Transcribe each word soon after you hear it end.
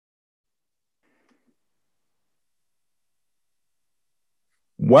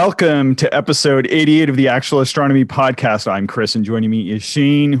Welcome to episode 88 of the Actual Astronomy Podcast. I'm Chris, and joining me is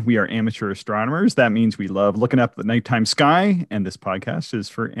Shane. We are amateur astronomers. That means we love looking up at the nighttime sky, and this podcast is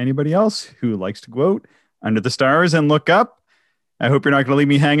for anybody else who likes to go out under the stars and look up. I hope you're not going to leave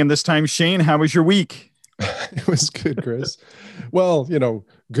me hanging this time. Shane, how was your week? It was good, Chris. Well,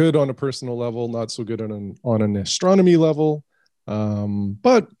 good on a personal level, not so good on an astronomy level.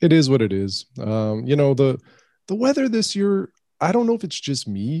 But it is what it is. The weather this year, I don't know if it's just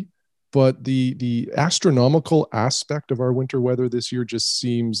me, but the astronomical aspect of our winter weather this year just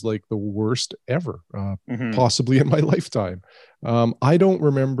seems like the worst ever, possibly in my lifetime. I don't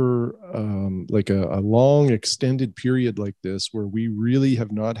remember like a long extended period like this where we really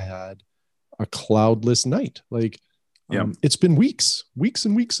have not had a cloudless night. It's been weeks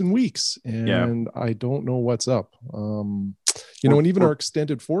and weeks and weeks, and I don't know what's up. And even our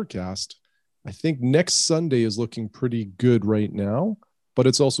extended forecast, I think next Sunday is looking pretty good right now, but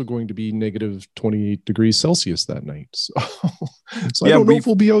it's also going to be negative 28 degrees Celsius that night. So I don't know if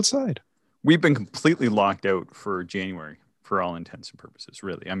we'll be outside. We've been completely locked out for January for all intents and purposes,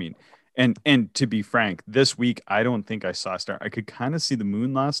 really. I mean, and to be frank, this week, I don't think I saw a star. I could kind of see the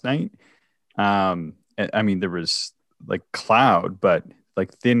moon last night. I mean, there was like cloud, but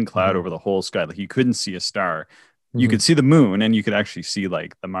like thin cloud over the whole sky. Like you couldn't see a star. You could see the moon, and you could actually see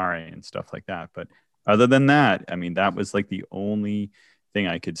like the mare and stuff like that. But other than that, I mean, that was like the only thing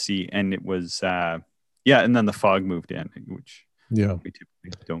I could see. And it was, and then the fog moved in, which we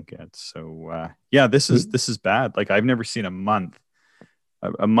typically don't get. So this is bad. Like I've never seen a month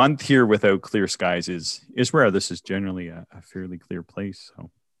here without clear skies is rare. This is generally a fairly clear place.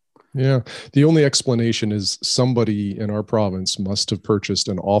 So. Yeah. The only explanation is somebody in our province must have purchased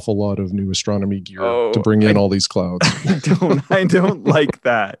an awful lot of new astronomy gear to bring in all these clouds. I don't like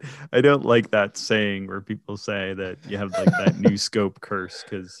that. I don't like that saying where people say that you have like that new scope curse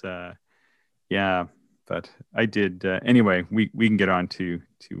because, but I did. Anyway, we can get on to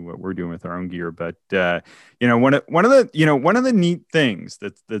what we're doing with our own gear. But, one of the neat things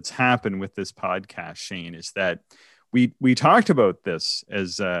that's happened with this podcast, Shane, is that we talked about this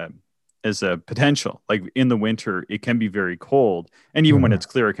as a potential. Like in the winter, it can be very cold, and even when it's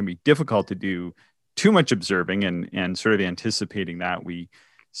clear, it can be difficult to do too much observing and sort of anticipating that. We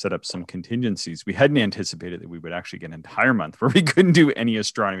set up some contingencies. We hadn't anticipated that we would actually get an entire month where we couldn't do any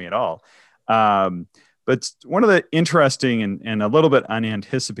astronomy at all. But one of the interesting and a little bit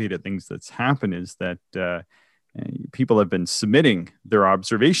unanticipated things that's happened is that people have been submitting their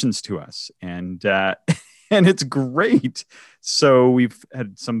observations to us, and it's great. So we've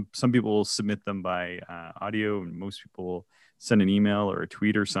had some people submit them by audio, and most people send an email or a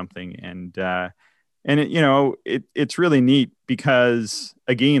tweet or something. And it's really neat because,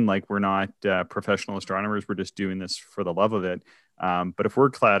 again, like we're not professional astronomers. We're just doing this for the love of it. But if we're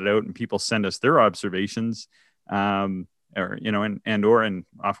clouded out and people send us their observations, and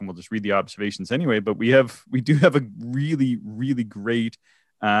often we'll just read the observations anyway. But we do have a really, really great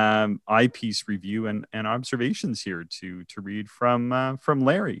Eyepiece review and observations here to read from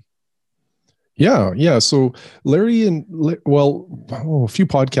Larry. Yeah. So Larry a few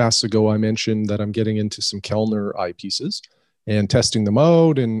podcasts ago, I mentioned that I'm getting into some Kellner eyepieces and testing them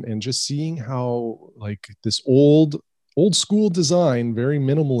out and just seeing how like this old school design, very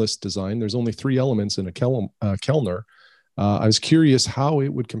minimalist design. There's only 3 elements in a Kellner. I was curious how it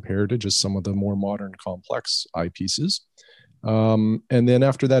would compare to just some of the more modern complex eyepieces. And then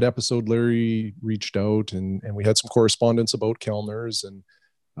after that episode, Larry reached out and we had some correspondence about Kellners, and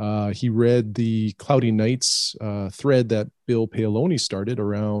he read the Cloudy Nights thread that Bill Paoloni started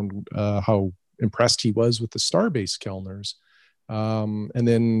around how impressed he was with the Starbase Kellners. And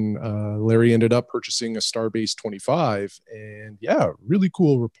then Larry ended up purchasing a Starbase 25, and really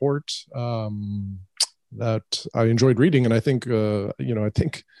cool report that I enjoyed reading. And I think,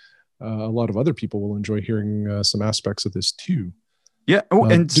 a lot of other people will enjoy hearing some aspects of this too. Yeah.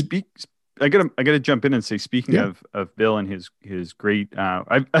 I gotta jump in and say, speaking of Bill and his great,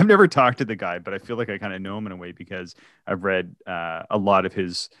 I've never talked to the guy, but I feel like I kind of know him in a way because I've read a lot of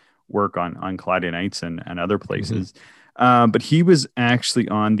his work on Cloudy Nights and other places. But he was actually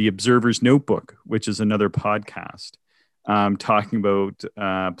on the Observer's Notebook, which is another podcast, talking about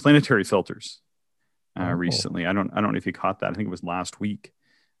planetary filters recently. I don't know if you caught that. I think it was last week.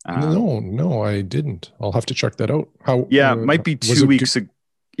 No, I didn't. I'll have to check that out. It might be 2 weeks ago.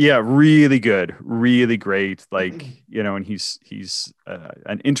 Yeah, really good, really great. Like, and he's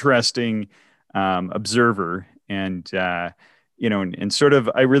an interesting observer, and and sort of,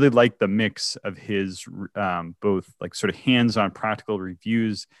 I really like the mix of his both like sort of hands-on practical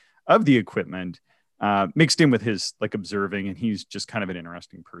reviews of the equipment, mixed in with his like observing, and he's just kind of an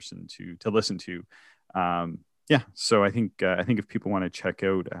interesting person to listen to. Yeah, so I think if people want to check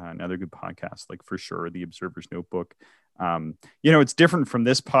out another good podcast, like for sure, The Observer's Notebook. It's different from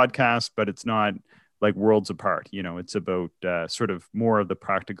this podcast, but it's not like worlds apart. It's about sort of more of the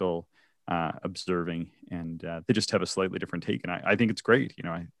practical observing, and they just have a slightly different take, and I think it's great.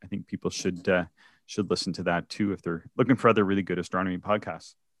 I think people should listen to that too if they're looking for other really good astronomy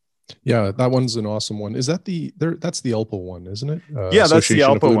podcasts. Yeah, that one's an awesome one. Is that that's the ELPA one, isn't it? Yeah, that's the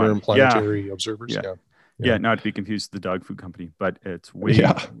Association of ELPA Lunar one. and Planetary Observers. Yeah, not to be confused with the dog food company, but it's way.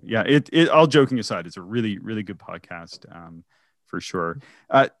 It all joking aside, it's a really, really good podcast, for sure.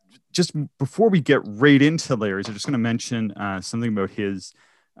 Just before we get right into Larry's, I'm just going to mention something about his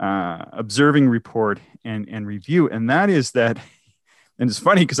observing report and review, and that is that. And it's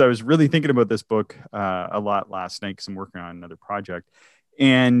funny because I was really thinking about this book a lot last night because I'm working on another project.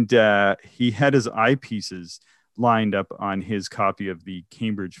 And he had his eyepieces lined up on his copy of the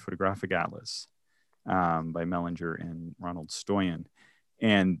Cambridge Photographic Atlas by Mellinger and Ronald Stoyan.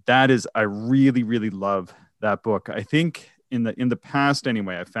 And that is, I really, really love that book. I think in the past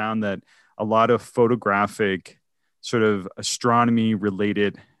anyway, I found that a lot of photographic sort of astronomy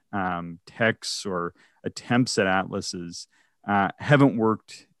related texts or attempts at atlases haven't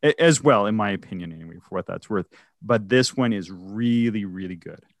worked as well, in my opinion, anyway, for what that's worth. But this one is really, really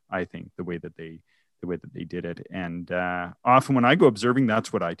good. I think the way that they did it, and often when I go observing,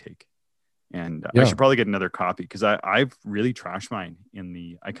 that's what I take. And I should probably get another copy because I've really trashed mine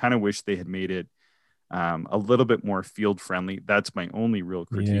I kind of wish they had made it a little bit more field friendly. That's my only real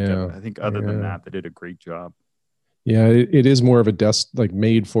critique of it. I think other than that, they did a great job. Yeah, it is more of a desk, like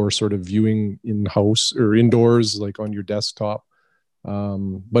made for sort of viewing in house or indoors, like on your desktop.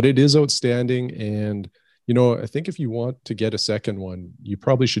 But it is outstanding. And, I think if you want to get a second one, you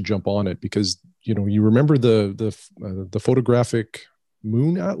probably should jump on it because, you remember the photographic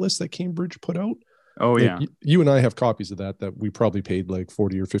moon atlas that Cambridge put out. Oh, like, yeah. You and I have copies of that we probably paid like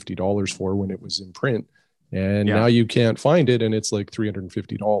 $40 or $50 for when it was in print. And now you can't find it. And it's like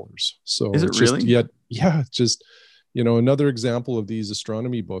 $350. So is it it's really? It's just, another example of these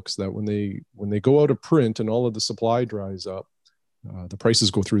astronomy books that when they go out of print and all of the supply dries up, the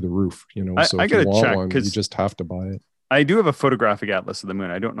prices go through the roof. So I if you want check, one, you just have to buy it. I do have a photographic atlas of the moon.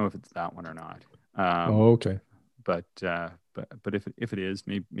 I don't know if it's that one or not. Okay. But if it is,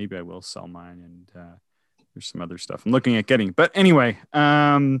 maybe I will sell mine. And there's some other stuff I'm looking at getting. But anyway,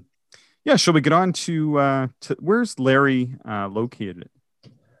 shall we get on to where's Larry located?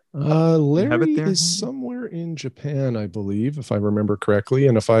 Larry is somewhere in Japan, I believe, if I remember correctly.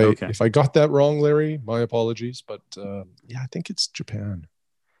 And if I got that wrong, Larry, my apologies. But I think it's Japan.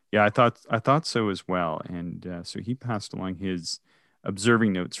 Yeah, I thought so as well. And so he passed along his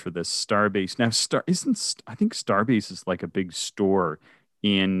observing notes for the Starbase. Now, I think Starbase is like a big store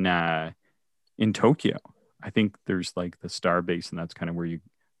in Tokyo. I think there's like the Starbase, and that's kind of where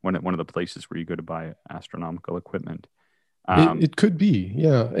one of the places where you go to buy astronomical equipment. It could be,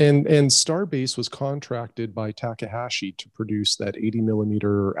 yeah. And Starbase was contracted by Takahashi to produce that 80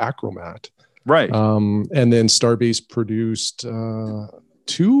 millimeter achromat. Right. And then Starbase produced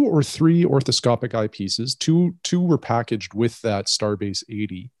 2 or 3 orthoscopic eyepieces. Two were packaged with that Starbase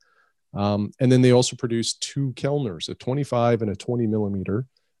 80. And then they also produced 2 Kellners, a 25 and a 20 millimeter,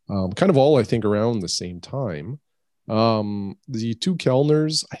 kind of all, I think, around the same time. The 2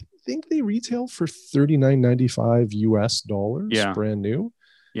 Kellners, I think they retail for $39.95 US, brand new.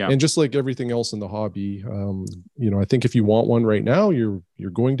 Yeah. And just like everything else in the hobby, I think if you want one right now, you're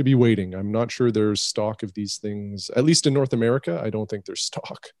going to be waiting. I'm not sure there's stock of these things, at least in North America. I don't think there's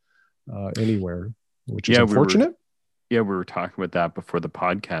stock anywhere, which is unfortunate. We were talking about that before the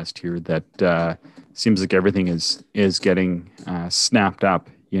podcast here, that seems like everything is getting snapped up,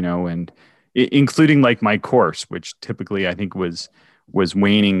 and including like my course, which typically I think was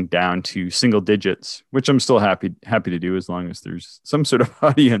waning down to single digits, which I'm still happy to do as long as there's some sort of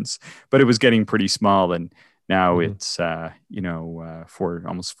audience, but it was getting pretty small. And now it's,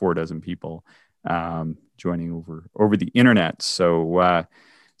 almost 4 dozen people joining over the internet. So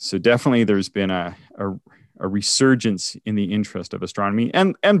definitely there's been a resurgence in the interest of astronomy,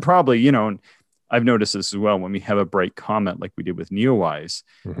 and probably, and I've noticed this as well when we have a bright comet like we did with NEOWISE.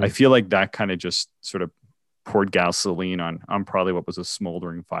 I feel like that kind of just sort of poured gasoline on probably what was a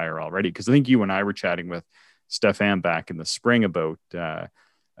smoldering fire already. Because I think you and I were chatting with Stefan back in the spring about the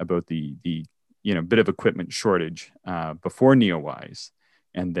bit of equipment shortage before NEOWISE,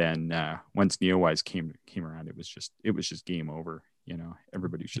 and then once NEOWISE came around, it was just game over.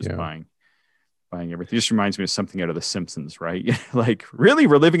 Everybody's just buying buying everything. It just reminds me of something out of The Simpsons, right? Like, really,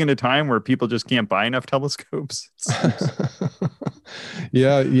 we're living in a time where people just can't buy enough telescopes.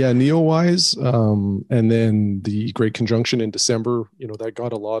 Yeah, Neowise, and then the Great Conjunction in December. That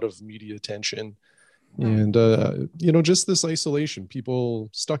got a lot of media attention, and just this isolation. People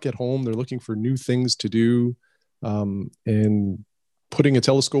stuck at home. They're looking for new things to do, and putting a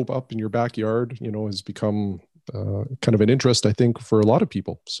telescope up in your backyard, has become kind of an interest, I think, for a lot of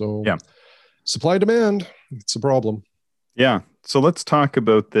people. So, Yeah. Supply demand, it's a problem. Yeah. So let's talk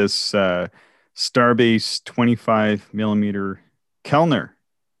about this Starbase 25 millimeter Kellner.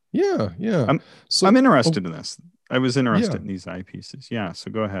 Yeah. I'm interested in this. I was yeah. interested in these eyepieces. Yeah. So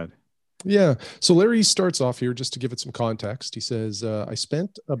go ahead. Yeah. So Larry starts off here just to give it some context. He says, I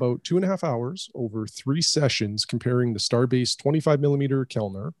spent about 2.5 hours over 3 sessions comparing the Starbase 25 millimeter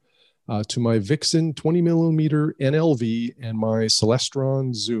Kellner to my Vixen 20 millimeter NLV and my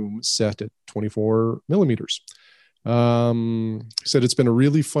Celestron Zoom set at 24 millimeters. Said it's been a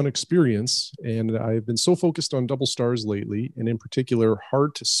really fun experience, and I've been so focused on double stars lately, and in particular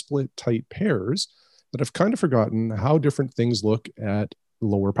hard to split tight pairs, that I've kind of forgotten how different things look at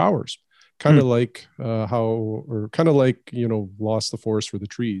lower powers. Kind of like lost the forest for the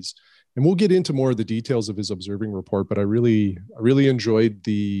trees. And we'll get into more of the details of his observing report, but I really enjoyed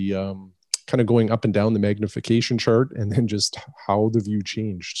the kind of going up and down the magnification chart, and then just how the view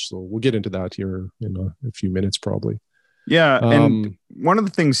changed. So we'll get into that here in a few minutes, probably. Yeah, and one of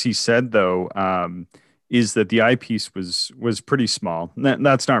the things he said though is that the eyepiece was pretty small.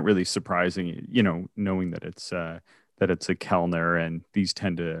 That's not really surprising, knowing that it's a Kellner, and these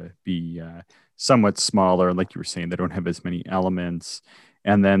tend to be somewhat smaller. Like you were saying, they don't have as many elements.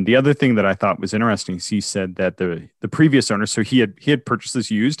 And then the other thing that I thought was interesting is he said that the previous owner, so he had purchased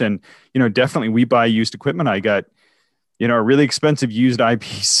this used, and definitely we buy used equipment. I got a really expensive used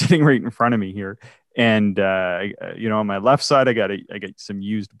eyepiece sitting right in front of me here, and on my left side I got some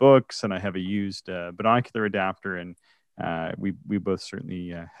used books, and I have a used binocular adapter, and we both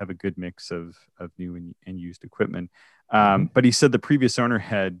certainly have a good mix of new and used equipment. But he said the previous owner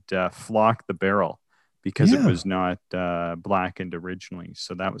had flocked the barrel because it was not blackened originally.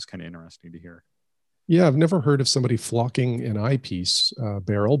 So that was kind of interesting to hear. Yeah, I've never heard of somebody flocking an eyepiece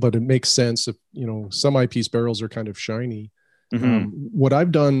barrel, but it makes sense if, some eyepiece barrels are kind of shiny. What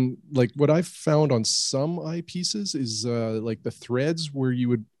I've done, like what I've found on some eyepieces is like the threads where you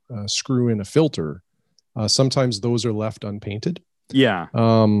would screw in a filter. Sometimes those are left unpainted. Yeah.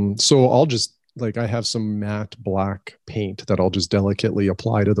 So I'll just, like, I have some matte black paint that I'll just delicately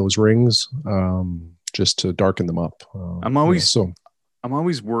apply to those rings. Just to darken them up. I'm always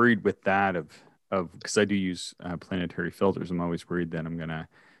worried with that of because I do use planetary filters. I'm always worried that I'm gonna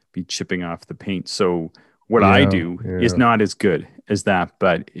be chipping off the paint. So what I do is not as good as that,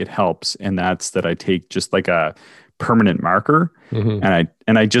 but it helps. And that's that I take just like a permanent marker, and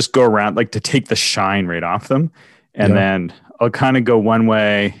I just go around, like, to take the shine right off them, and then I'll kind of go one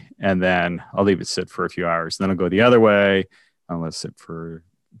way, and then I'll leave it sit for a few hours. Then I'll go the other way. I'll let it sit for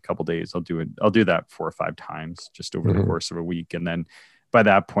couple days. I'll do that 4 or 5 times just over the course of a week, and then by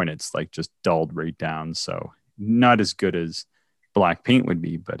that point it's like just dulled right down. So not as good as black paint would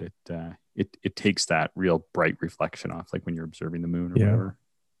be, but it takes that real bright reflection off, like when you're observing the moon or whatever.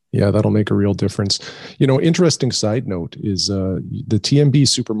 Yeah, that'll make a real difference. Interesting side note is the TMB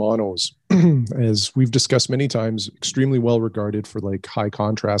Super Monos, as we've discussed many times, extremely well regarded for like high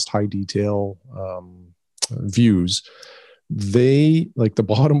contrast, high detail views. They, like, the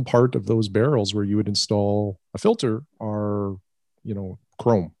bottom part of those barrels where you would install a filter are,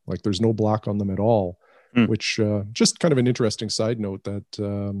 chrome. Like, there's no black on them at all, which just kind of an interesting side note that,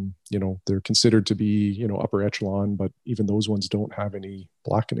 they're considered to be, upper echelon, but even those ones don't have any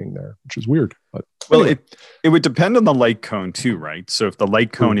blackening there, which is weird. But anyway. It would depend on the light cone too, right? So if the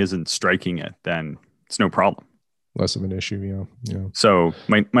light cone isn't striking it, then it's no problem. Less of an issue, yeah. So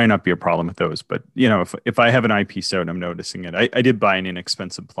might not be a problem with those, but if I have an eyepiece out and I'm noticing it, I did buy an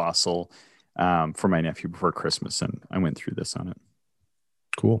inexpensive Plossel for my nephew before Christmas, and I went through this on it.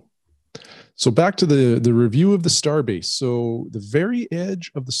 Cool. So back to the review of the Starbase. So the very edge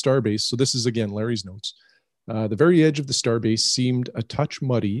of the Starbase. So this is again Larry's notes. The very edge of the Starbase seemed a touch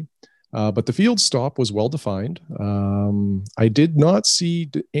muddy. But the field stop was well defined. I did not see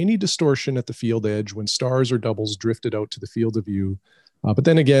any distortion at the field edge when stars or doubles drifted out to the field of view. But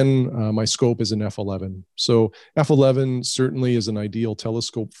then again, my scope is an F11. So F11 certainly is an ideal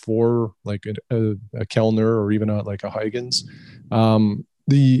telescope for like a Kellner or even like a Huygens.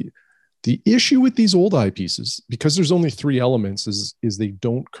 The issue with these old eyepieces, because there's only 3 elements, is they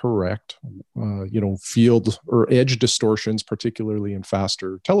don't correct, field or edge distortions, particularly in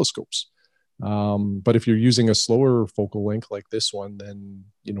faster telescopes. But if you're using a slower focal length like this one, then,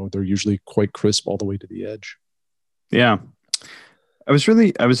 they're usually quite crisp all the way to the edge. Yeah. I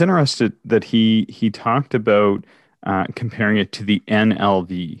was interested that he talked about comparing it to the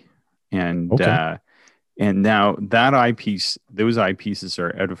NLV, and Okay. now that eyepiece, those eyepieces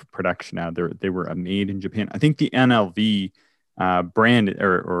are out of production now. They were made in Japan. I think the NLV brand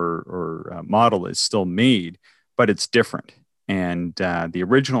or model is still made, but it's different. And the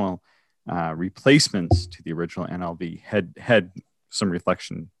original replacements to the original NLV had some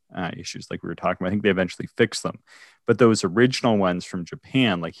reflection issues, like we were talking about. I think they eventually fixed them, but those original ones from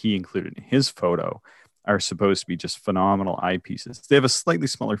Japan, like he included in his photo, are supposed to be just phenomenal eyepieces. They have a slightly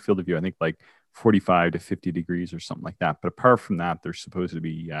smaller field of view, I think like 45 to 50 degrees or something like that. But apart from that, they're supposed to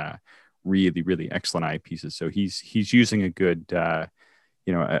be really, really excellent eyepieces. So he's using a good, a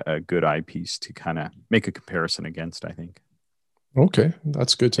good eyepiece to kind of make a comparison against, I think. Okay,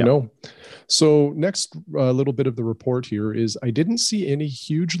 that's good to Yeah. know. So next little bit of the report here is I didn't see any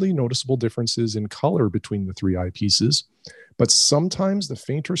hugely noticeable differences in color between the three eyepieces, but sometimes the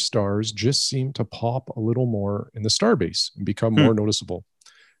fainter stars just seem to pop a little more in the starbase and become more noticeable.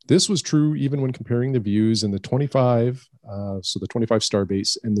 This was true even when comparing the views in the 25, so the 25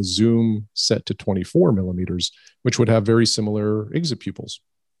 starbase, and the zoom set to 24 millimeters, which would have very similar exit pupils.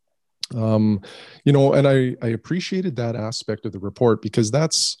 And I appreciated that aspect of the report because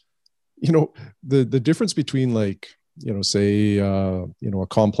that's, the difference between like, say, a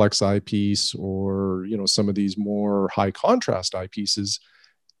complex eyepiece or, some of these more high contrast eyepieces.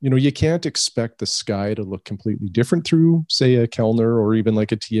 You can't expect the sky to look completely different through, say, a Kellner or even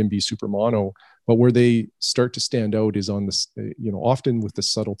like a TMB Super Mono. But where they start to stand out is on this, often with the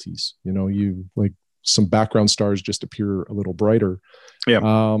subtleties. You like some background stars just appear a little brighter.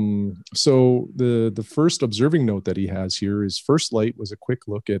 Yeah. So the first observing note that he has here is first light was a quick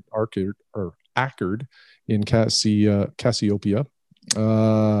look at Achard in Cassiopeia.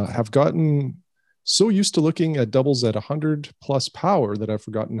 Have gotten so used to looking at doubles at 100 plus power that I've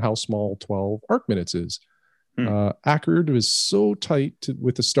forgotten how small 12 arc minutes is. Achard was so tight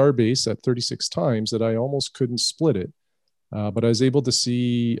with the starbase at 36 times that I almost couldn't split it. But I was able to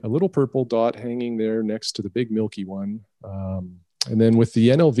see a little purple dot hanging there next to the big milky one. And then with the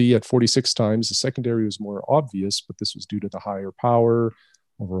NLV at 46 times, the secondary was more obvious, but this was due to the higher power,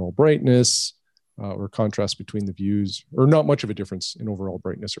 overall brightness, or contrast between the views, or not much of a difference in overall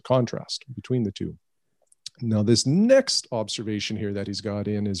brightness or contrast between the two. Now, this next observation here that he's got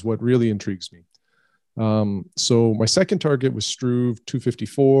in is what really intrigues me. So my second target was Struve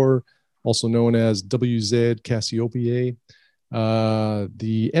 254, also known as WZ Cassiopeia.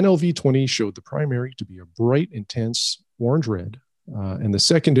 The NLV-20 showed the primary to be a bright, intense orange-red, and the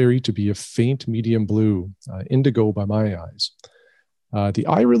secondary to be a faint medium blue, indigo by my eyes. The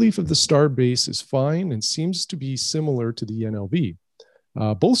eye relief of the star base is fine and seems to be similar to the NLV.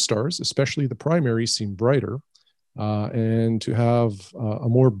 Both stars, especially the primary, seem brighter and to have a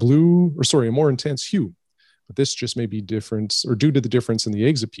more intense hue. But this just may be different or due to the difference in the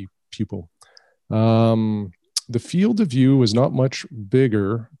exit pupil. The field of view was not much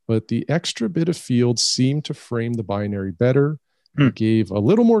bigger, but the extra bit of field seemed to frame the binary better. It gave a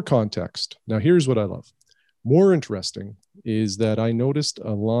little more context. Now, here's what I love. More interesting is that I noticed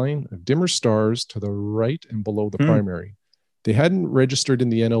a line of dimmer stars to the right and below the primary. They hadn't registered in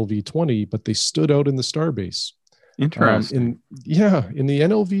the NLV-20, but they stood out in the starbase. Interesting. In the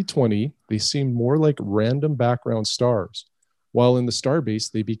NLV-20, they seemed more like random background stars, while in the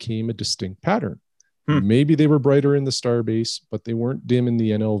starbase, they became a distinct pattern. Maybe they were brighter in the starbase, but they weren't dim in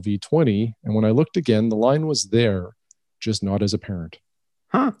the NLV-20. And when I looked again, the line was there, just not as apparent.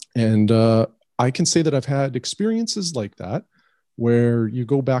 And I can say that I've had experiences like that, where you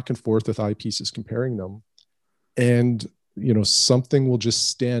go back and forth with eyepieces comparing them, and something will just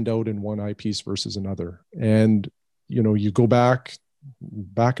stand out in one eyepiece versus another. And you go back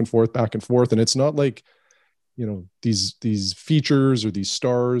and forth, and it's not like these features or these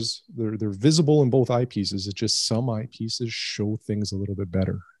stars, they're visible in both eyepieces. It's just some eyepieces show things a little bit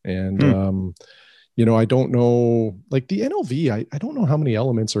better. And I don't know, like the NLV, I don't know how many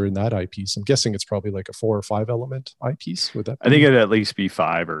elements are in that eyepiece. I'm guessing it's probably like a 4 or 5 element eyepiece. Would that be? I think it'd at least be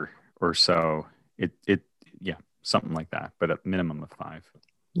 5 or so. Yeah, something like that, but a minimum of 5.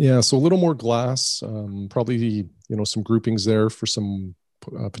 Yeah, so a little more glass, probably some groupings there for some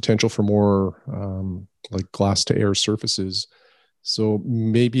potential for more like glass to air surfaces. So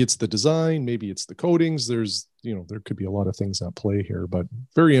maybe it's the design, maybe it's the coatings. There's there could be a lot of things at play here, but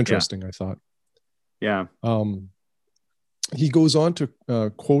very interesting, I thought. Yeah. He goes on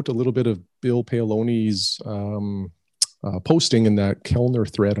to quote a little bit of Bill Paoloni's posting in that Kellner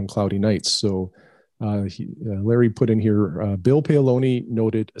thread on cloudy nights. So Larry put in here, Bill Paoloni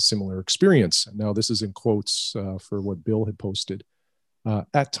noted a similar experience. Now this is in quotes for what Bill had posted.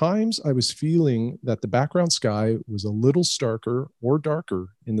 At times, I was feeling that the background sky was a little starker or darker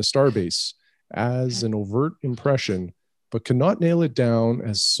in the starbase as an overt impression, but could not nail it down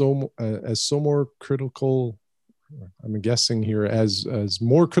as so more critical. I'm guessing here as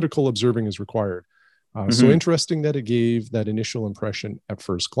more critical observing is required. So interesting that it gave that initial impression at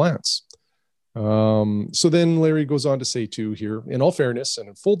first glance. So then Larry goes on to say too here, in all fairness and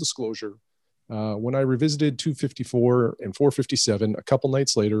in full disclosure, when I revisited 254 and 457 a couple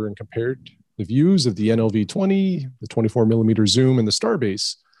nights later and compared the views of the NLV-20, the 24 millimeter zoom, and the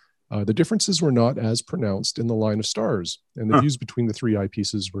Starbase, the differences were not as pronounced in the line of stars, and the views between the three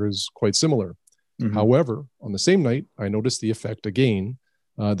eyepieces were quite similar. However, on the same night, I noticed the effect again,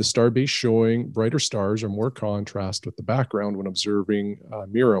 the Starbase showing brighter stars or more contrast with the background when observing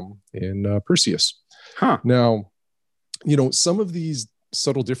Miram in Perseus. Now, some of these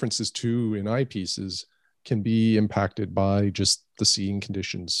subtle differences too in eyepieces can be impacted by just the seeing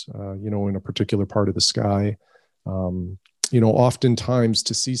conditions, in a particular part of the sky. Oftentimes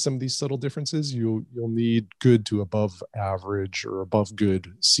to see some of these subtle differences, you'll need good to above average or above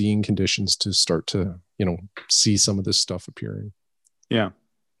good seeing conditions to start to, see some of this stuff appearing. Yeah.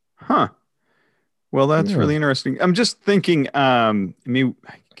 Well, that's really interesting. I'm just thinking, I can't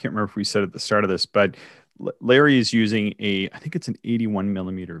remember if we said at the start of this, but Larry is using I think it's an 81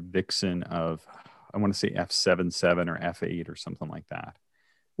 millimeter Vixen of, I want to say F7.7 or F8 or something like that.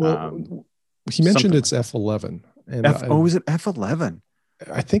 Well, he mentioned it's F11. And is it F11?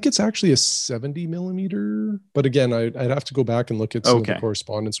 I think it's actually a 70 millimeter, but again, I'd have to go back and look at some of the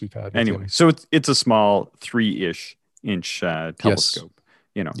correspondence we've had. Anyway, so it's a small 3-ish inch telescope.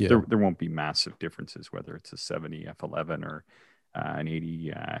 There won't be massive differences whether it's a 70 F11 or an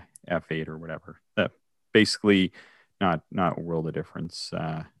 80 F8 or whatever. Basically, not a world of difference.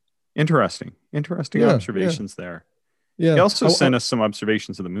 Interesting observations there. Yeah. He also sent us some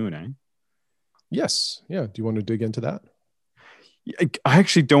observations of the moon, eh? Yes. Yeah. Do you want to dig into that? I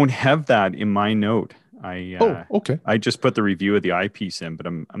actually don't have that in my note. Okay. I just put the review of the eyepiece in, but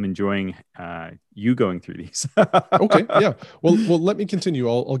I'm enjoying you going through these. Okay. Yeah. Well, let me continue.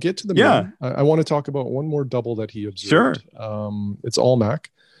 I'll get to the moon. I want to talk about one more double that he observed. Sure. It's Almach.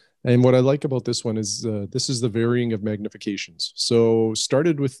 And what I like about this one is this is the varying of magnifications. So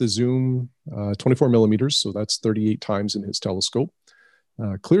started with the zoom 24 millimeters. So that's 38 times in his telescope.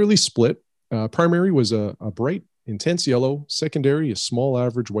 Clearly split. Primary was a bright, intense yellow. Secondary, a small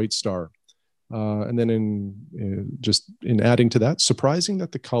average white star. And then in adding to that, surprising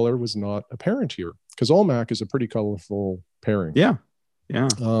that the color was not apparent here, because Almach is a pretty colorful pairing. Yeah.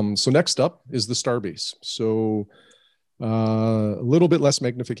 So next up is the Starbase. So a little bit less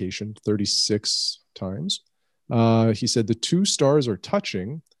magnification, 36 times. He said the two stars are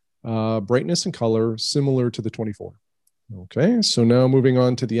touching, brightness and color similar to the 24. Okay, so now moving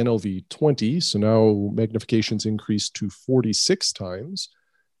on to the NLV-20. So now magnifications increased to 46 times.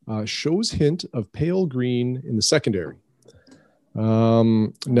 Shows hint of pale green in the secondary. Now,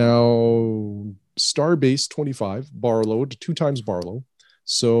 Starbase 25, Barlow, 2 times Barlow.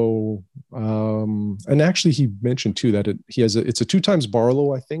 So, and actually he mentioned too that it's a 2 times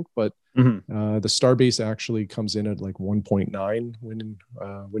Barlow, I think, but the Starbase actually comes in at like 1.9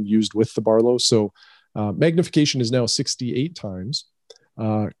 when used with the Barlow. So magnification is now 68 times.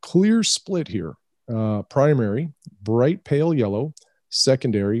 Clear split here. Primary, bright pale yellow.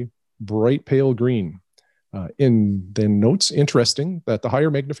 Secondary, bright pale green. Then notes, interesting, that the higher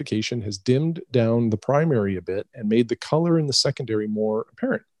magnification has dimmed down the primary a bit and made the color in the secondary more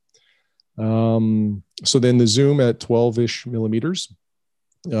apparent. So then the zoom at 12-ish millimeters,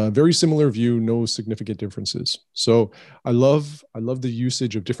 very similar view, no significant differences. So I love the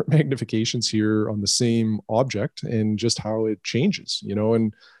usage of different magnifications here on the same object and just how it changes,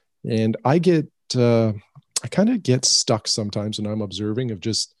 and I kind of get stuck sometimes when I'm observing of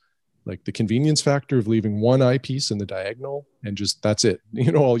just like the convenience factor of leaving one eyepiece in the diagonal and just that's it.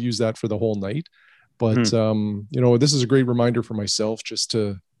 I'll use that for the whole night. But, this is a great reminder for myself just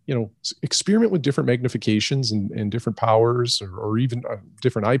to, experiment with different magnifications and different powers or even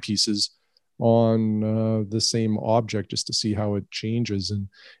different eyepieces on the same object just to see how it changes.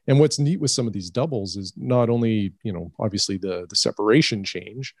 And what's neat with some of these doubles is not only, obviously the separation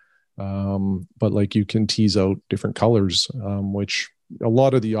change, but like you can tease out different colors, which a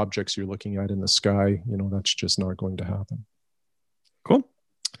lot of the objects you're looking at in the sky, that's just not going to happen. Cool.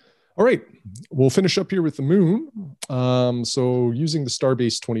 All right. We'll finish up here with the moon. So using the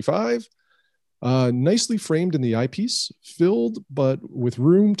Starbase 25, Nicely framed in the eyepiece, filled but with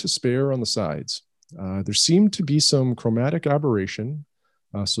room to spare on the sides. There seemed to be some chromatic aberration,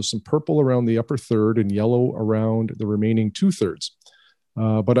 so some purple around the upper third and yellow around the remaining 2/3.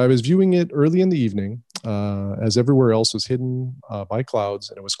 But I was viewing it early in the evening, as everywhere else was hidden by clouds,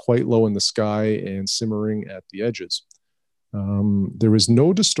 and it was quite low in the sky and simmering at the edges. There was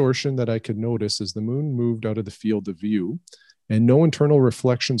no distortion that I could notice as the moon moved out of the field of view, and no internal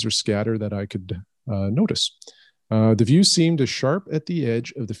reflections or scatter that I could notice. The view seemed as sharp at the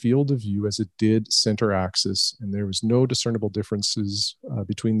edge of the field of view as it did center axis, and there was no discernible differences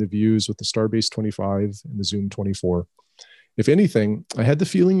between the views with the Starbase 25 and the Zoom 24. If anything, I had the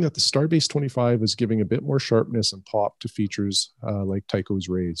feeling that the Starbase 25 was giving a bit more sharpness and pop to features like Tycho's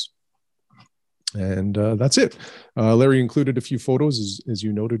rays. And that's it. Larry included a few photos, as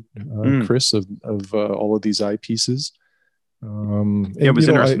you noted, Chris, of all of these eyepieces. It was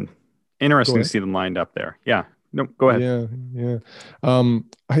interesting. Interesting to see them lined up there. Yeah. No, go ahead. Yeah.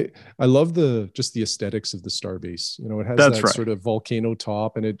 I love just the aesthetics of the Starbase. It has that sort of volcano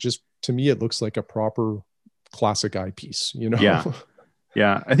top, and it just, to me, it looks like a proper classic eyepiece. Yeah.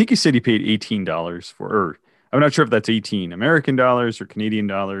 I think he said he paid $18 for, or I'm not sure if that's 18 American dollars or Canadian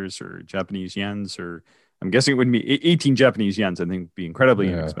dollars or Japanese yens, or I'm guessing it wouldn't be 18 Japanese yens. I think would be incredibly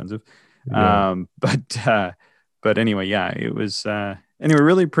inexpensive. Yeah. But anyway, yeah, it was. Anyway,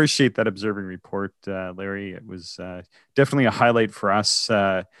 really appreciate that observing report, Larry. It was definitely a highlight for us.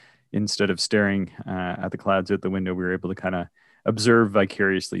 Instead of staring at the clouds out the window, we were able to kind of observe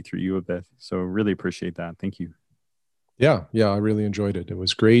vicariously through you a bit. So really appreciate that. Thank you. Yeah, I really enjoyed it. It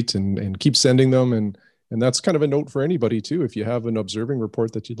was great, and keep sending them. And that's kind of a note for anybody too. If you have an observing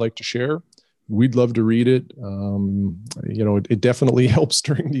report that you'd like to share, we'd love to read it. It definitely helps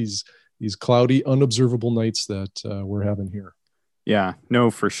during these cloudy, unobservable nights that we're having here. Yeah,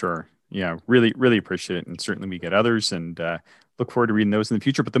 no, for sure. Yeah, really, really appreciate it. And certainly we get others, and look forward to reading those in the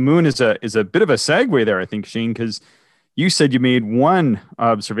future. But the moon is a bit of a segue there, I think, Shane, because you said you made one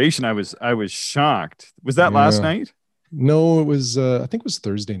observation. I was shocked. Was that last night? No, it was, I think it was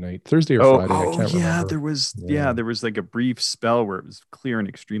Thursday night, Thursday or Friday. I can't remember. There was like a brief spell where it was clear and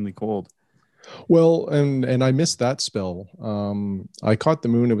extremely cold. Well, and I missed that spell. I caught the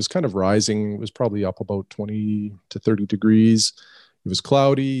moon. It was kind of rising. It was probably up about 20 to 30 degrees. It was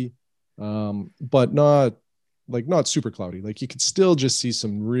cloudy, but not super cloudy. Like you could still just see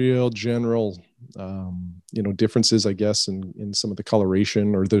some real general, differences, I guess, in some of the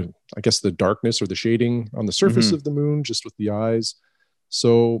coloration, or the darkness or the shading on the surface of the moon, just with the eyes.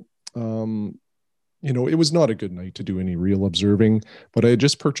 So, it was not a good night to do any real observing, but I had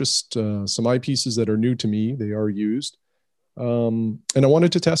just purchased some eyepieces that are new to me. They are used. And I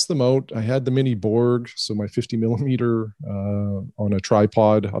wanted to test them out. I had the mini Borg, so my 50 millimeter on a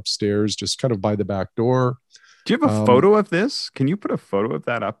tripod upstairs, just kind of by the back door. Do you have a photo of this? Can you put a photo of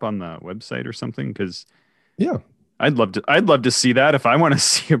that up on the website or something? Because I'd love to see that. If I want to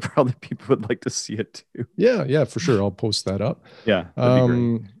see it, probably people would like to see it too. Yeah, for sure. I'll post that up. Yeah, that'd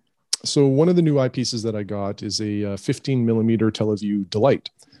be great. So one of the new eyepieces that I got is a 15 millimeter Teleview Delight.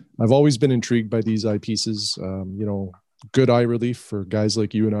 I've always been intrigued by these eyepieces. Good eye relief for guys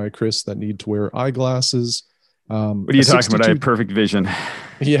like you and I, Chris, that need to wear eyeglasses. What are you talking about? I have perfect vision.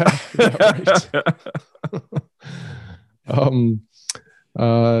 Yeah, right.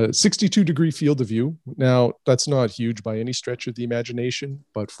 62 degree field of view. Now, that's not huge by any stretch of the imagination,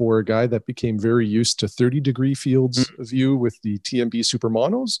 but for a guy that became very used to 30 degree fields of view with the TMB Super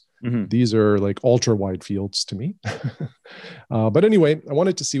Monos, these are like ultra wide fields to me. But anyway, I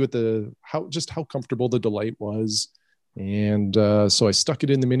wanted to see how comfortable the Delight was. And so I stuck it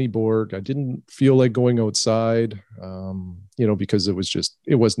in the mini Borg. I didn't feel like going outside, because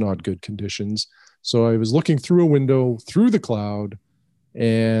it was not good conditions. So I was looking through a window through the cloud,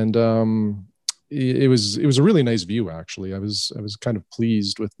 and it was a really nice view. Actually, I was kind of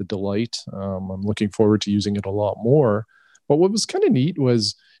pleased with the Delight. I'm looking forward to using it a lot more. But what was kind of neat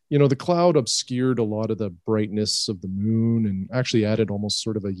was, the cloud obscured a lot of the brightness of the moon and actually added almost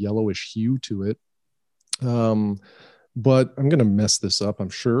sort of a yellowish hue to it. But I'm going to mess this up, I'm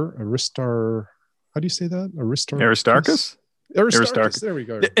sure. How do you say that? Aristarchus? Aristarchus. There we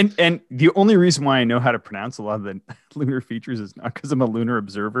go. And the only reason why I know how to pronounce a lot of the lunar features is not because I'm a lunar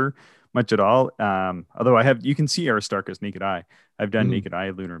observer much at all. Although you can see Aristarchus naked eye. I've done naked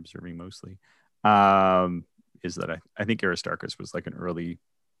eye lunar observing mostly. Is that I think Aristarchus was like an early,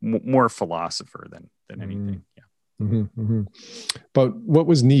 more philosopher than anything. Yeah. But what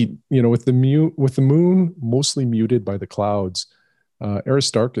was neat, with the moon mostly muted by the clouds,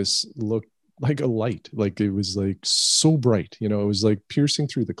 Aristarchus looked like a light. Like it was like so bright, you know, it was like piercing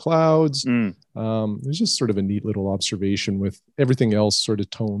through the clouds. Mm. It was just sort of a neat little observation with everything else sort of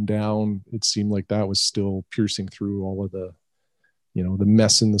toned down. It seemed like that was still piercing through all of the, you know, the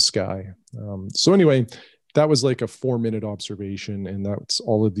mess in the sky. So anyway, that was like a 4-minute observation. And that's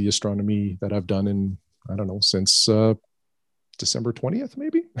all of the astronomy that I've done in, I don't know, since December 20th,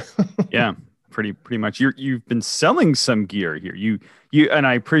 maybe. Yeah, pretty much. You've been selling some gear here. And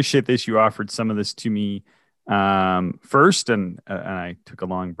I appreciate this. You offered some of this to me first, and I took a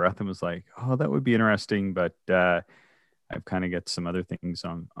long breath and was like, oh, that would be interesting, but I've kind of got some other things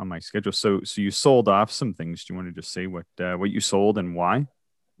on my schedule. So you sold off some things. Do you want to just say what you sold and why?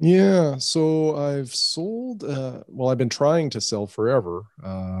 Yeah, so I've sold, well, I've been trying to sell forever,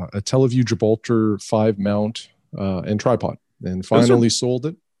 a Teleview Gibraltar 5 mount and tripod, and Those are finally sold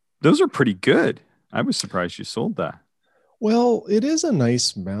it. those are pretty good. I was surprised you sold that. Well, it is a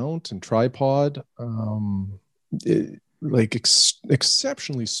nice mount and tripod, like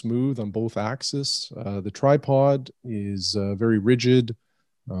exceptionally smooth on both axes. The tripod is very rigid,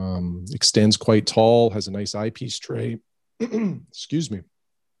 extends quite tall, has a nice eyepiece tray. Excuse me.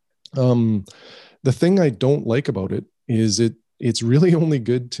 The thing I don't like about it is it's really only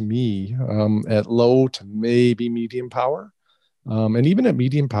good to me at low to maybe medium power. And even at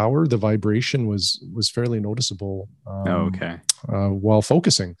medium power, the vibration was fairly noticeable Oh, okay. while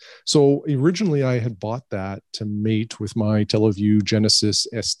focusing. So originally, I had bought that to mate with my Teleview Genesis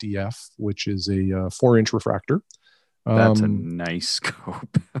SDF, which is a 4-inch refractor. That's a nice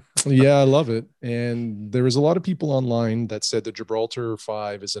scope. Yeah, I love it. And there was a lot of people online that said the Gibraltar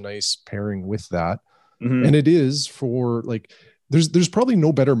 5 is a nice pairing with that. Mhm. And it is for like, there's probably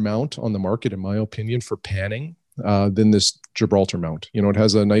no better mount on the market, in my opinion, for panning than this Gibraltar mount. You know, it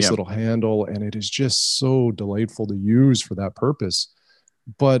has a nice Yep. little handle and it is just so delightful to use for that purpose.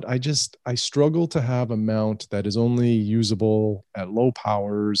 But I struggle to have a mount that is only usable at low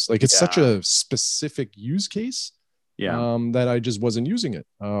powers. Like it's such Yeah. a specific use case Yeah. that I just wasn't using it.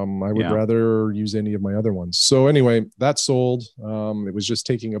 I would Yeah. rather use any of my other ones. So anyway, that sold. It was just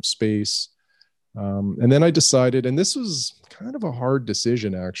taking up space. And then I decided, and this was kind of a hard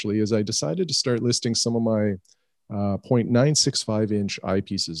decision actually, is I decided to start listing some of my 0.965 inch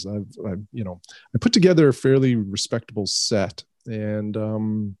eyepieces. I put together a fairly respectable set, and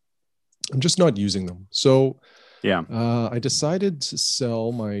I'm just not using them. So Yeah. I decided to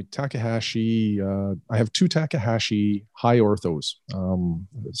sell my Takahashi. I have 2 Takahashi high orthos.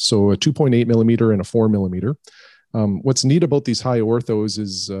 So a 2.8 millimeter and a 4 millimeter. What's neat about these high orthos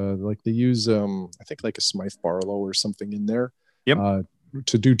is like they use, I think like a Smythe Barlow or something in there Yep.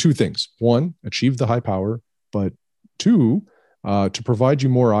 to do 2 things. 1, achieve the high power, but 2, to provide you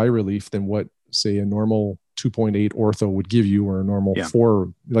more eye relief than what, say, a normal 2.8 ortho would give you, or a normal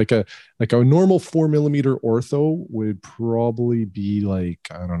 4, like a normal 4 millimeter ortho would probably be like,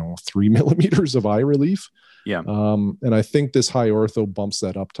 I don't know, 3 millimeters of eye relief. Yeah. And I think this high ortho bumps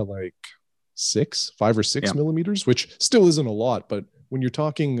that up to like 5 or 6 millimeters, which still isn't a lot, but when you're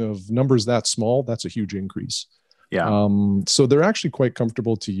talking of numbers that small, that's a huge increase. Yeah. So they're actually quite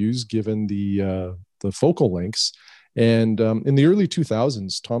comfortable to use given the focal lengths. And in the early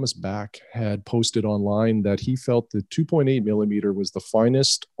 2000s, Thomas Back had posted online that he felt the 2.8 millimeter was the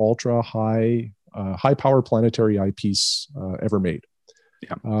finest ultra high power planetary eyepiece ever made.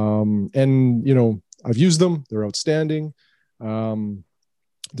 Yeah. And you know, I've used them; they're outstanding.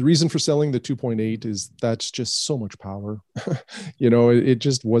 The reason for selling the 2.8 is that's just so much power. You know, it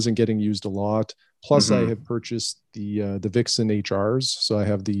just wasn't getting used a lot. Plus, I have purchased the Vixen HRs, so I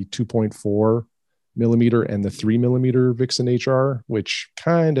have the 2.4 millimeter and the 3 millimeter Vixen HR, which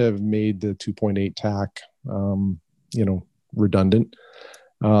kind of made the 2.8 tack, you know, redundant.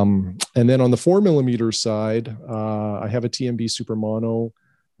 And then on the 4 millimeter side, I have a TMB Super Mono.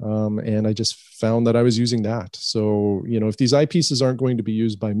 And I just found that I was using that. So, you know, if these eyepieces aren't going to be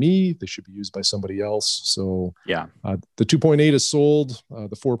used by me, they should be used by somebody else. So Yeah. The 2.8 is sold.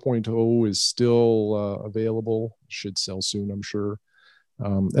 The 4.0 is still available. Should sell soon, I'm sure.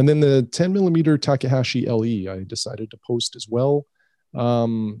 And then the 10 millimeter Takahashi LE, I decided to post as well.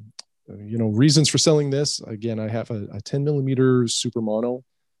 You know, reasons for selling this. Again, I have a 10 millimeter Super Mono,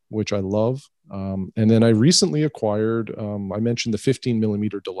 which I love. And then I recently acquired, I mentioned the 15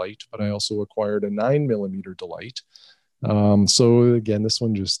 millimeter Delight, but I also acquired a 9 millimeter Delight. So again, this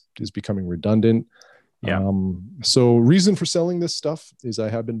one just is becoming redundant. Yeah. So reason for selling this stuff is I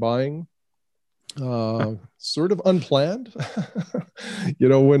have been buying sort of unplanned. You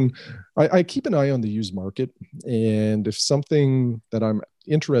know, when I keep an eye on the used market, and if something that I'm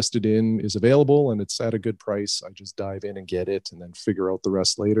interested in is available and it's at a good price, I just dive in and get it and then figure out the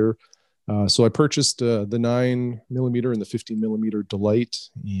rest later. So I purchased the 9mm and the 15mm Delight,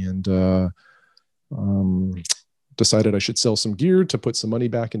 and um, decided I should sell some gear to put some money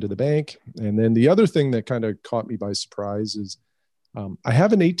back into the bank. And then the other thing that kind of caught me by surprise is I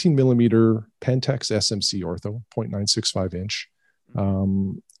have an 18mm Pentax SMC ortho, 0.965 inch.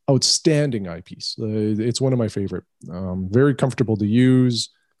 Outstanding eyepiece. It's one of my favorite. Very comfortable to use,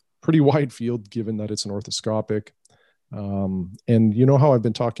 pretty wide field given that it's an orthoscopic. And you know how I've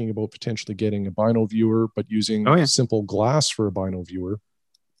been talking about potentially getting a bino viewer, but using simple glass for a bino viewer.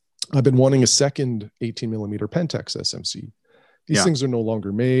 I've been wanting a second 18mm Pentax SMC. These things are no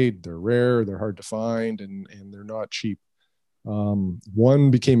longer made. They're rare. They're hard to find, and they're not cheap.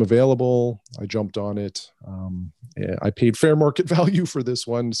 One became available. I jumped on it. I paid fair market value for this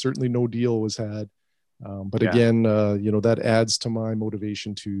one. Certainly no deal was had. But again, that adds to my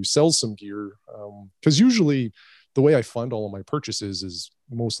motivation to sell some gear. Because usually the way I fund all of my purchases is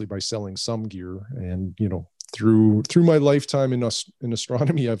mostly by selling some gear. And, through my lifetime in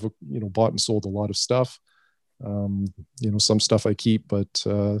astronomy, I've, bought and sold a lot of stuff. Some stuff I keep, but,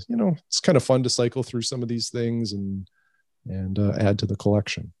 it's kind of fun to cycle through some of these things and add to the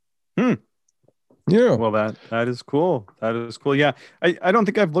collection. Yeah. Well, that is cool. That is cool. Yeah. I don't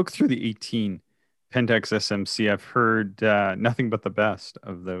think I've looked through the 18 Pentax SMC. I've heard nothing but the best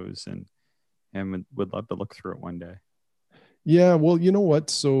of those, and would love to look through it one day. Yeah, well, you know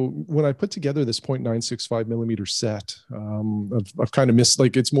what? So when I put together this 0.965mm set, I've kind of missed,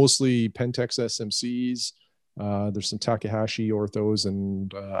 it's mostly Pentax SMCs. There's some Takahashi orthos,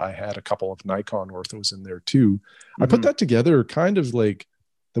 and I had a couple of Nikon orthos in there too. I put that together kind of like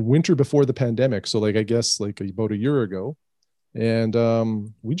the winter before the pandemic. So I guess about a year ago. And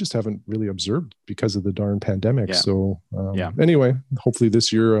we just haven't really observed because of the darn pandemic. Yeah. So anyway, hopefully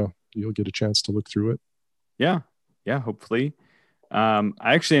this year you'll get a chance to look through it. Yeah, hopefully. I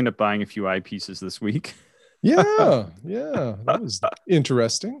actually ended up buying a few eyepieces this week. Yeah, that was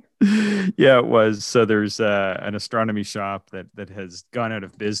interesting. Yeah, it was. So there's an astronomy shop that has gone out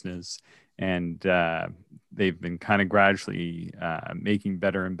of business, and they've been kind of gradually making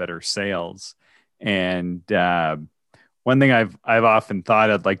better and better sales. And one thing I've often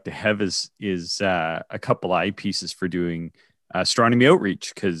thought I'd like to have is a couple eyepieces for doing astronomy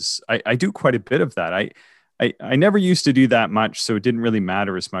outreach, because I do quite a bit of that. I never used to do that much, so it didn't really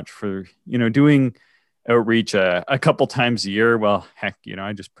matter as much for, doing outreach a couple times a year. Well, heck,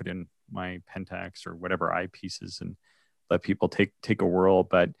 I just put in my Pentax or whatever eyepieces and let people take a whirl.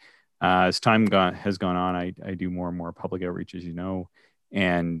 But as time has gone on, I do more and more public outreach, as you know.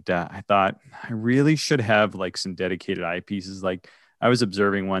 And I thought I really should have some dedicated eyepieces. I was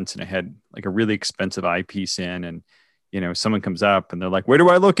observing once, and I had a really expensive eyepiece in, and someone comes up and they're like, "Where do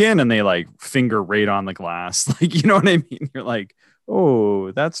I look in?" And they finger right on the glass. You know what I mean? You're like,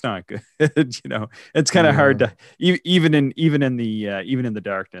 "Oh, that's not good." It's kind of hard to even in the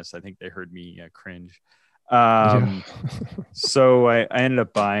darkness. I think they heard me cringe. So I ended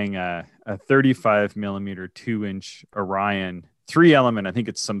up buying a 35mm 2-inch Orion 3-element. I think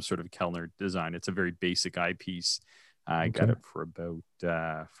it's some sort of Kellner design. It's a very basic eyepiece. I got it for about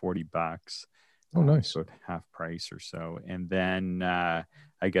 $40. Oh, nice. So half price or so. And then I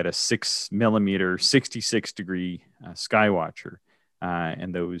got a 6mm 66-degree Skywatcher.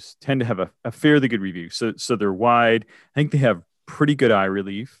 And those tend to have a fairly good review. So they're wide. I think they have pretty good eye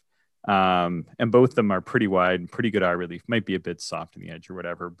relief. And both of them are pretty wide and pretty good eye relief. Might be a bit soft in the edge or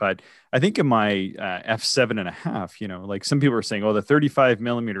whatever. But I think in my f7.5, some people are saying, oh, the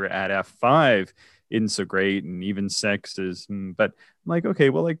 35mm at f5 isn't so great, and even 6 is, but I'm okay,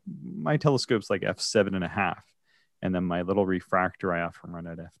 well, my telescope's f7.5, and then my little refractor I often run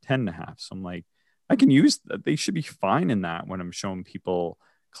at f10.5. So I'm I can use that. They should be fine in that when I'm showing people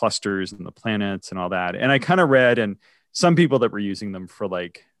clusters and the planets and all that. And I kind of read, and some people that were using them for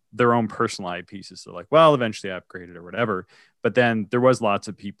their own personal eyepieces, so well, eventually I upgraded or whatever. But then there was lots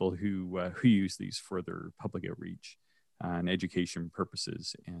of people who use these for their public outreach and education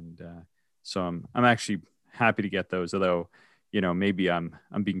purposes. And so I'm actually happy to get those, although, maybe I'm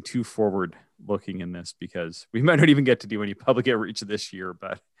being too forward looking in this, because we might not even get to do any public outreach this year.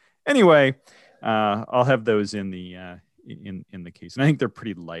 But anyway, I'll have those in the case. And I think they're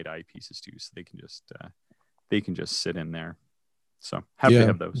pretty light eyepieces too, so they can just sit in there. So happy to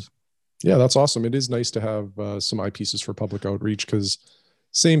have those. Yeah, that's awesome. It is nice to have some eyepieces for public outreach, because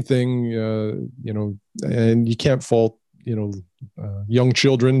same thing, and you can't fault, young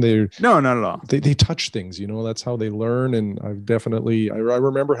children. No, not at all. They touch things, that's how they learn. And I've definitely, I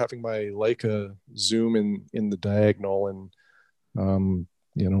remember having my Leica zoom in the diagonal, and,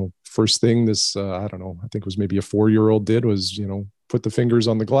 first thing this, I don't know, I think it was maybe a 4-year-old did was, put the fingers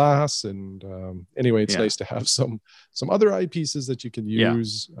on the glass. And anyway, it's Yeah. nice to have some other eyepieces that you can Yeah.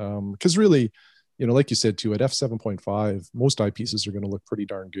 use. Because really, like you said too, at f7.5, most eyepieces are going to look pretty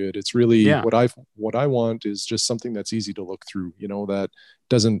darn good. It's really Yeah. what I want is just something that's easy to look through. That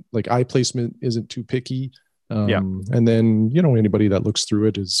doesn't, like, eye placement isn't too picky. Yeah. And then anybody that looks through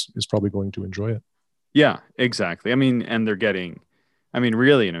it is probably going to enjoy it. Yeah, exactly. I mean, and they're getting, I mean,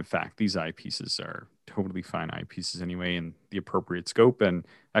 really, and in fact, these eyepieces are totally fine eyepieces anyway, in the appropriate scope. And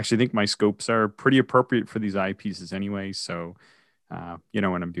actually, I think my scopes are pretty appropriate for these eyepieces anyway. So,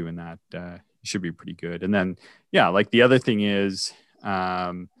 when I'm doing that, it should be pretty good. And then, yeah, like the other thing is,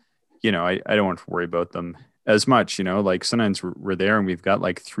 I don't want to worry about them as much. Like sometimes we're there and we've got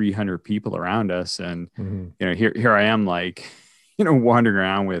like 300 people around us, and here I am, like, wandering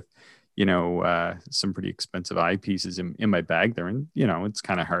around with some pretty expensive eyepieces in my bag there. And, it's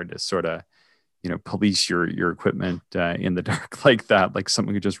kind of hard to sort of, police your equipment in the dark like that. Like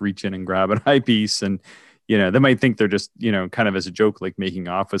someone could just reach in and grab an eyepiece, and, they might think they're just, kind of as a joke, like making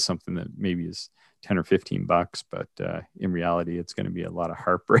off with something that maybe is 10 or 15 bucks, but in reality, it's going to be a lot of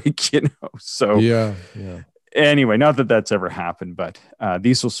heartbreak, So Yeah. Anyway, not that that's ever happened, but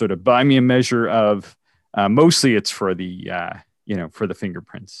these will sort of buy me a measure of, mostly it's for the, for the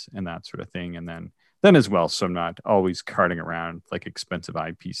fingerprints and that sort of thing. And then as well, so I'm not always carting around like expensive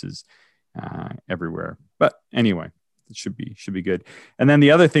eyepieces everywhere. But anyway, it should be good. And then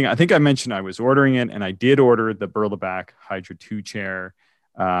the other thing, I think I mentioned I was ordering it, and I did order the Burleback Hydra 2 chair.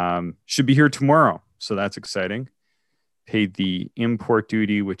 Should be here tomorrow, so that's exciting. Paid the import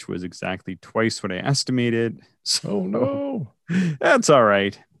duty, which was exactly twice what I estimated. So Oh no. that's all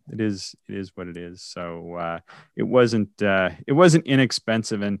right. It is what it is. So it wasn't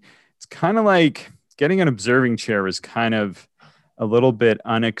inexpensive, and it's kind of like getting an observing chair is kind of a little bit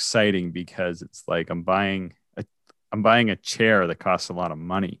unexciting, because it's like I'm buying a chair that costs a lot of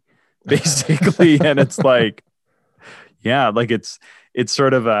money, basically. And it's like, yeah, like it's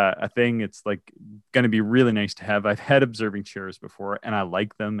sort of a thing. It's like going to be really nice to have. I've had observing chairs before, and I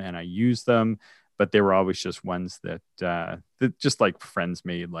like them and I use them, but they were always just ones that just like friends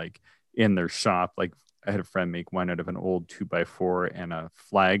made, like in their shop. Like I had a friend make one out of an old 2x4 and a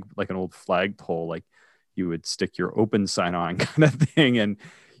flag, like an old flagpole, like you would stick your open sign on kind of thing. And,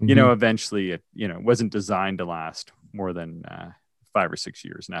 eventually it, wasn't designed to last more than 5 or 6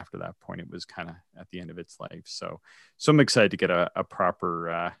 years. And after that point, it was kind of at the end of its life. So I'm excited to get a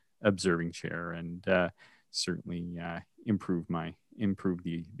proper observing chair, and certainly improve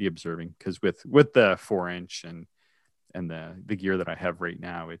the observing, because with the 4-inch and the gear that I have right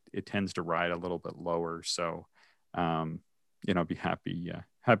now, it tends to ride a little bit lower. So, I'll be happy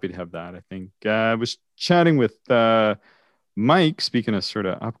to have that. I think I was chatting with Mike, speaking of sort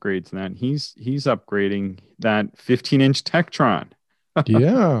of upgrades, and that he's upgrading that 15-inch Tektron.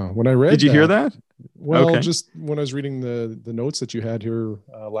 Yeah. When I read Did you hear that? well, Okay. just when I was reading the notes that you had here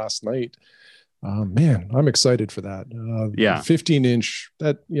last night, man, I'm excited for that. Yeah. 15-inch,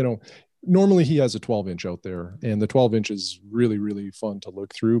 that, normally he has a 12-inch out there, and the 12-inch is really, really fun to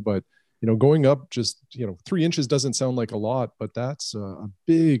look through. But, going up just, 3 inches doesn't sound like a lot, but that's a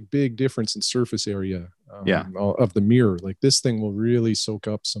big, big difference in surface area of the mirror. Like this thing will really soak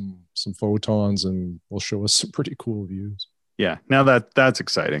up some photons and will show us some pretty cool views. Yeah. Now that's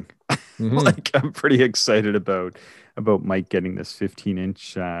exciting. Like I'm pretty excited about Mike getting this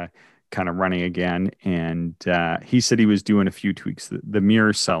 15-inch kind of running again. And he said he was doing a few tweaks. The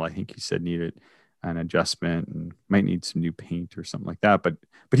mirror cell, I think he said, needed an adjustment and might need some new paint or something like that. But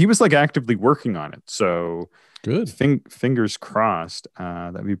he was like actively working on it. So Good. Fingers crossed.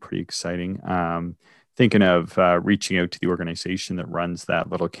 That'd be pretty exciting. Thinking of reaching out to the organization that runs that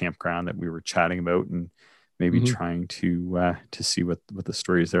little campground that we were chatting about, and maybe trying to see what the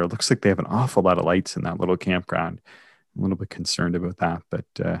story is there. It looks like they have an awful lot of lights in that little campground. I'm a little bit concerned about that, but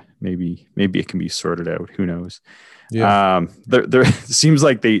maybe it can be sorted out. Who knows? Yeah. There seems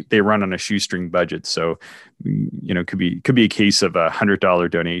like they run on a shoestring budget, so could be a case of $100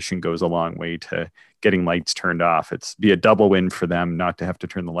 donation goes a long way to getting lights turned off. It's be a double win for them not to have to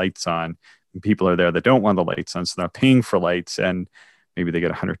turn the lights on. And people are there that don't want the lights on, so they're not paying for lights, and maybe they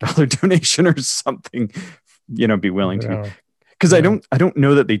get $100 donation or something. Be willing to, because I don't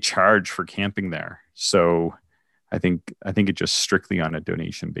know that they charge for camping there. So I think it's just strictly on a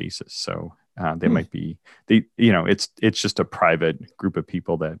donation basis. So they might be it's just a private group of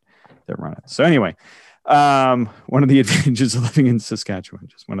people that run it. So anyway, one of the advantages of living in Saskatchewan,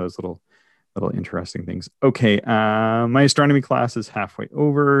 just one of those little interesting things. Okay, my astronomy class is halfway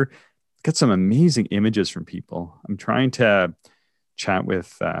over. Got some amazing images from people. I'm trying to chat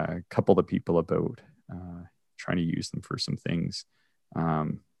with a couple of people about trying to use them for some things.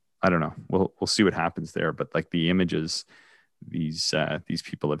 I don't know. We'll see what happens there. But like the images these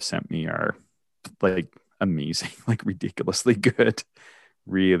people have sent me are like amazing, like ridiculously good,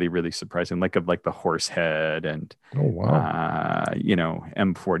 really, really surprising. Like of like the horse head and Oh, wow.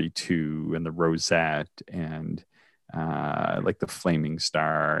 M42 and the rosette and like the flaming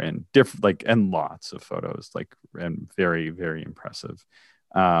star and different like and lots of photos like and very, very impressive.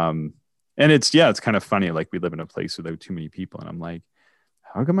 And it's kind of funny. Like we live in a place without too many people, and I'm like,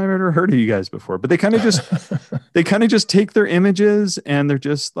 how come I've never heard of you guys before? But they kind of just take their images and they're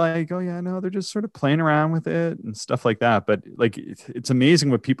just like, oh yeah, no, they're just sort of playing around with it and stuff like that. But like, it's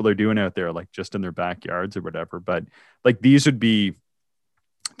amazing what people are doing out there, like just in their backyards or whatever. But like, these would be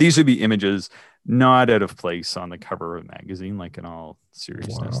images not out of place on the cover of a magazine, like in all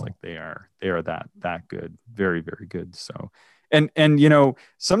seriousness. Wow. Like they are that good. Very, very good. So, and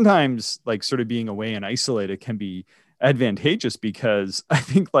sometimes like sort of being away and isolated can be advantageous, because I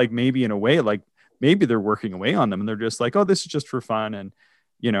think like maybe in a way, like maybe they're working away on them and they're just like, oh, this is just for fun and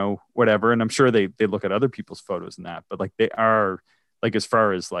whatever. And I'm sure they look at other people's photos and that, but like they are like, as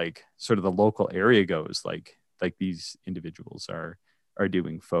far as like sort of the local area goes, like these individuals are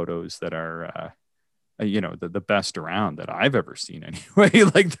doing photos that are the best around that I've ever seen anyway.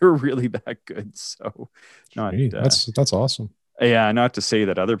 Like they're really that good. So not that's awesome. yeah, not to say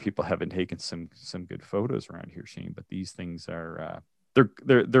that other people haven't taken some good photos around here, Shane, but these things are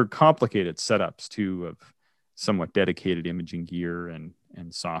they're complicated setups too, of somewhat dedicated imaging gear and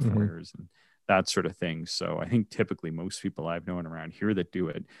softwares and that sort of thing. So I think typically most people I've known around here that do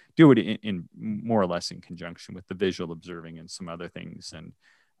it in more or less in conjunction with the visual observing and some other things, and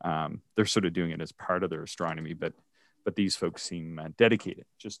they're sort of doing it as part of their astronomy. But these folks seem dedicated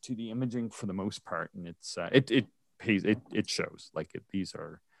just to the imaging for the most part, and it's it pays, it shows. Like these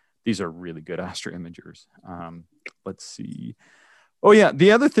are really good astro imagers. Let's see. Oh yeah,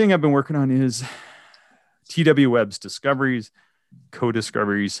 the other thing I've been working on is TW Webb's discoveries,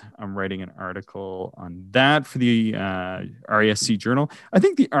 co-discoveries. I'm writing an article on that for the RASC Journal. I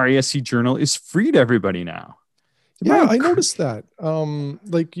think the RASC Journal is free to everybody now. Yeah, I noticed that.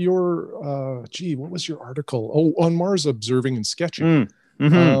 Like your what was your article? Oh, on Mars observing and sketching.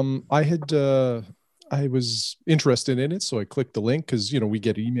 I was interested in it, so I clicked the link because we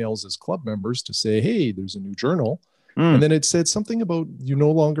get emails as club members to say, hey, there's a new journal. And then it said something about you no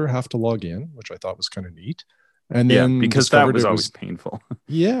longer have to log in, which I thought was kind of neat. And then because that was always painful.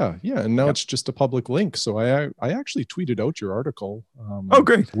 Yeah. And now it's just a public link. So I actually tweeted out your article.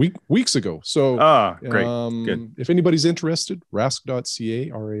 Great. Weeks ago. So great. Good. If anybody's interested,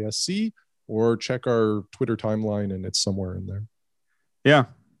 rask.ca, RASC, or check our Twitter timeline, and it's somewhere in there.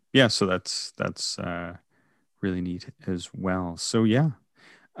 Yeah. So that's really neat as well. So yeah.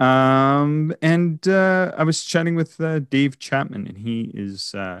 And I was chatting with Dave Chapman, and he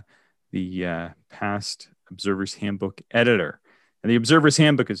is the past Observer's Handbook editor. And the Observer's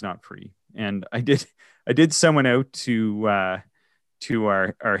Handbook is not free. And I did someone out to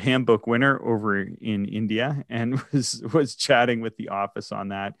our handbook winner over in India, and was chatting with the office on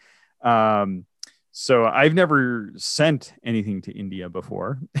that. So I've never sent anything to India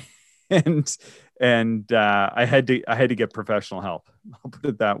before. and I had to get professional help. I'll put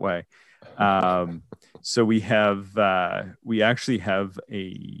it that way. So we actually have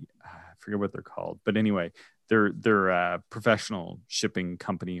I forget what they're called, but anyway, they're a professional shipping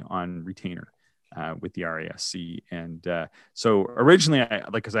company on retainer with the RASC. And so originally,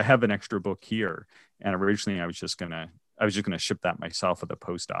 because I have an extra book here, and originally I was just gonna ship that myself at the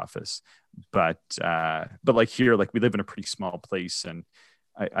post office. But like here, like we live in a pretty small place, and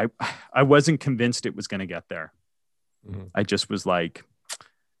I wasn't convinced it was going to get there. I just was like,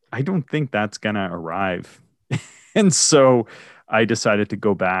 I don't think that's going to arrive. And so I decided to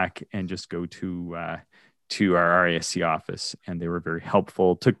go back and just go to our RASC office, and they were very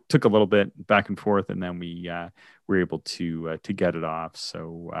helpful. Took a little bit back and forth, and then we were able to get it off.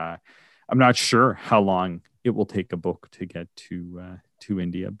 So I'm not sure how long it will take a book to get to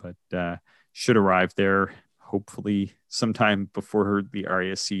India, but should arrive there hopefully sometime before the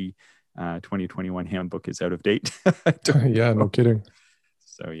RASC 2021 handbook is out of date. Yeah, no kidding.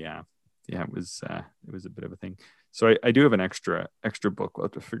 So yeah, it was a bit of a thing. So I do have an extra book. We'll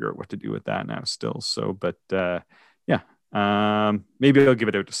have to figure out what to do with that now still. So, but maybe I'll give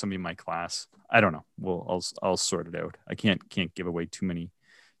it out to somebody in my class. I don't know. I'll sort it out. I can't give away too many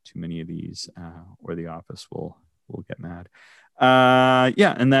of these, or the office will get mad.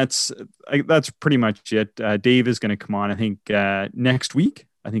 And that's pretty much it. Dave is going to come on, I think, next week.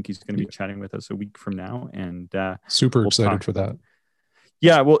 I think he's going to be chatting with us a week from now, and super excited for that.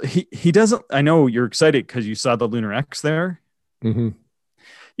 Yeah, well, he doesn't. I know you're excited because you saw the Lunar X there. Mm-hmm.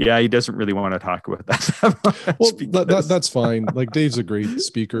 Yeah, he doesn't really want to talk about that. Well, that's fine. Like Dave's a great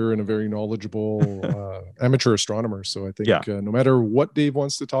speaker and a very knowledgeable amateur astronomer. So I think yeah, no matter what Dave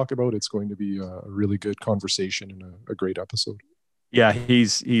wants to talk about, it's going to be a really good conversation and a great episode. yeah,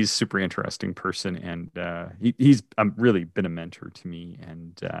 he's super interesting person, and he's really been a mentor to me,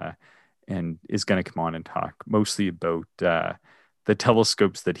 and is going to come on and talk mostly about the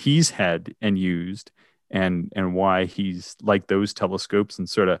telescopes that he's had and used, and why he's like those telescopes, and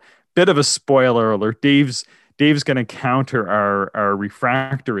sort of bit of a spoiler alert. Dave's going to counter our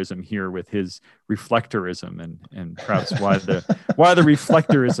refractorism here with his reflectorism, and perhaps why the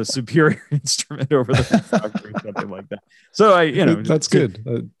reflector is a superior instrument over the refractor or something like that. So that's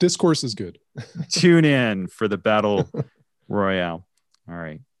good. Discourse is good. Tune in for the battle royale. All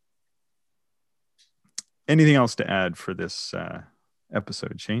right. Anything else to add for this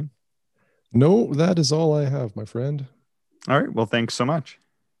episode, Shane? No, that is all I have, my friend. All right. Well, thanks so much.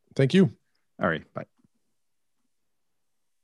 Thank you. All right. Bye.